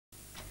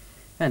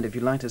And if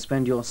you'd like to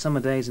spend your summer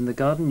days in the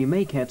garden, you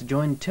may care to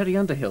join Terry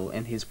Underhill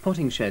in his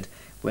potting shed,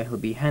 where he'll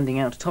be handing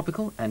out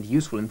topical and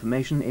useful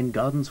information in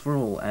Gardens for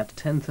All at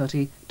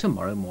 10:30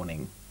 tomorrow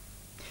morning.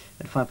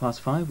 At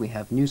 5:05 we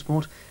have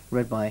Newsport,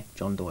 read by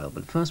John Doyle.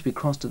 But first we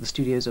cross to the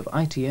studios of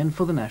ITN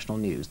for the national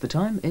news. The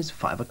time is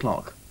 5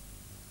 o'clock.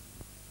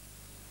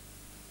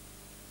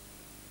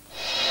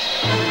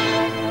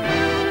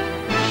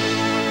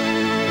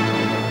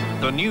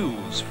 The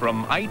news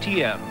from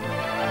ITN.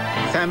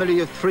 Family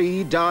of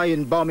 3 die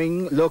in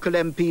bombing. Local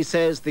MP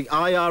says the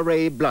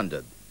IRA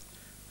blundered.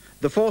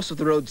 The force of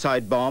the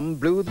roadside bomb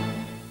blew...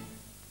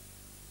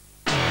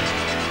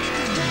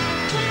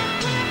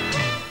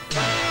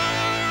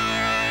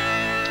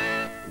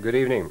 Good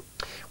evening.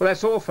 Well,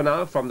 that's all for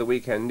now from the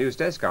Weekend News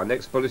Desk. Our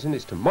next bulletin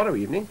is tomorrow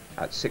evening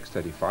at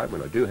 6:35,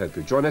 when I do hope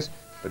you'll join us.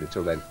 But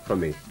until then,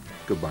 from me,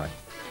 goodbye.